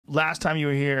last time you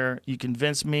were here, you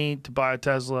convinced me to buy a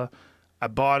Tesla. I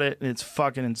bought it, and it's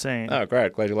fucking insane. Oh,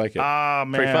 great. Glad you like it. Ah,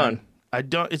 man. Pretty fun.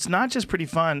 It's not just pretty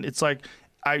fun. It's like,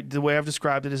 the way I've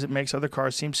described it is it makes other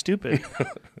cars seem stupid.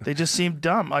 They just seem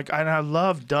dumb. Like, I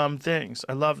love dumb things.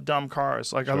 I love dumb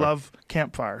cars. Like, I love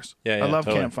campfires. Yeah, I love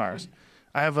totally. campfires.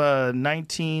 I have a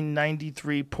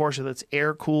 1993 Porsche that's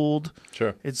air-cooled.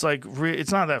 Sure. It's like,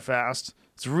 it's not that fast.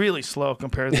 It's really slow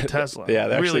compared to the Tesla.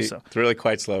 Yeah, really slow. It's really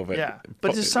quite slow. But Yeah,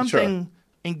 but there's something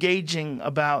engaging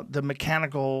about the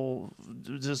mechanical,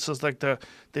 just like the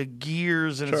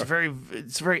gears, and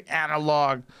it's very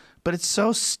analog. But it's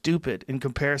so stupid in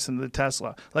comparison to the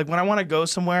Tesla. Like, when I want to go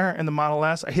somewhere in the Model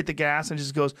S, I hit the gas and it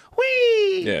just goes,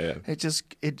 whee! Yeah.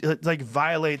 It like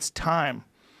violates time.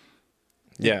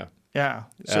 Yeah. Yeah.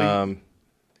 So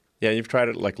yeah, you've tried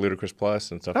it like Ludicrous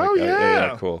Plus and stuff Oh, like that.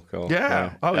 yeah. Yeah, cool.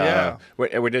 Yeah. Oh, yeah.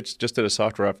 We just did a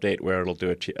software update where it'll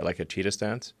do like a cheetah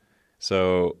stance.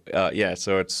 So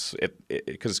so it's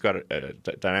because it's got a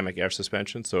dynamic air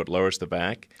suspension, so it lowers the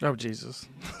back. Oh, Jesus.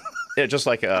 Yeah, just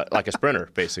like a sprinter,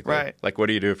 basically. Right. Like, what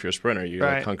do you do if you're a sprinter? You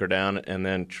like hunker down, and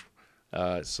then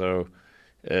I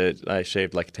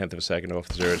shaved like 1/10 of a second off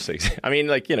the 0 to 60. I mean,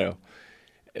 like, it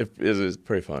is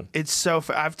pretty fun. It's so.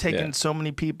 I've taken so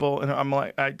many people, and I'm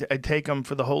like, I take them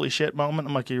for the holy shit moment.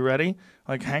 I'm like, are you ready?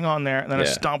 Like, hang on there, and then I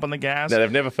stomp on the gas. That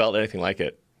I've never felt anything like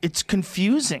it. It's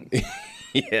confusing.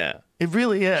 Yeah, it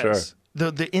really is. Sure.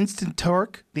 The instant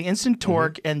torque,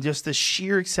 and just the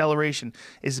sheer acceleration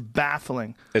is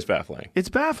baffling. It's baffling. It's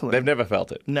baffling. They've never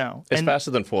felt it. No. It's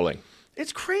faster than falling.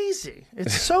 It's crazy.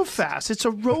 It's so fast. It's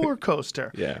a roller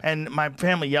coaster. Yeah. And my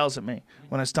family yells at me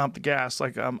when I stomp the gas.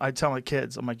 Like, I tell my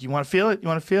kids, I'm like, you want to feel it? You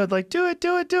want to feel it? Like, do it,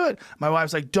 do it, do it. My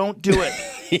wife's like, don't do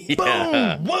it.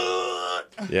 Boom. What?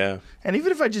 Yeah. And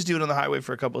even if I just do it on the highway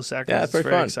for a couple of seconds, it's very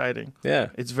fun. Exciting. Yeah.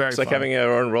 It's very fun. It's like having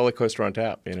our own roller coaster on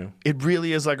tap, It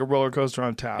really is like a roller coaster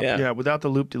on tap. Yeah. Without the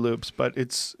loop-de-loops. But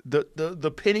it's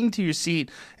the pinning to your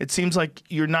seat, it seems like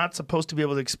you're not supposed to be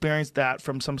able to experience that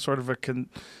from some sort of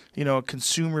a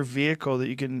consumer vehicle that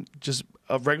you can just,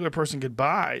 a regular person could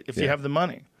buy if you have the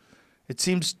money. It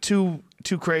seems too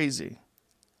crazy.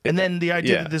 And then the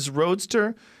idea that this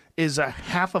Roadster is a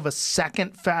half of a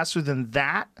second faster than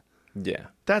that. Yeah.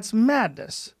 That's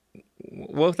madness.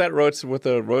 Well, with the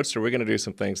Roadster, we're going to do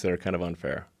some things that are kind of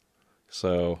unfair.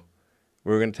 So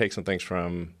we're going to take some things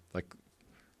from kind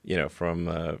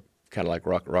of like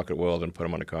Rocket World and put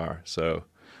them on a car. So.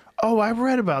 Oh, I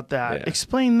read about that. Yeah.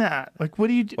 Explain that. Like, what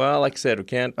do you do? Well, like I said, we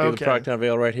can't do the product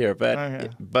unveil right here, but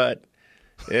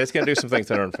it's going to do some things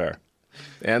that are unfair.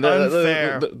 And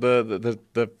unfair.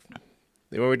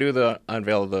 When we do the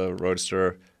unveil of the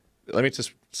Roadster, let me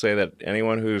just say that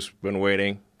anyone who's been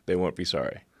waiting, they won't be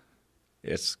sorry.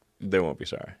 They won't be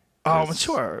sorry. Oh,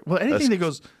 sure. Well, anything that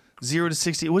goes 0 to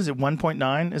 60, what is it,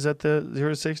 1.9? Is that the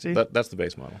 0 to 60? That's the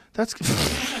base model. That's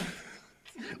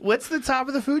what's the top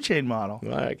of the food chain model?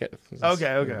 Well, Okay.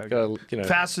 Gotta,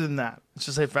 Faster than that. Let's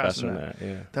just say faster than that.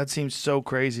 Yeah. That seems so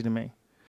crazy to me.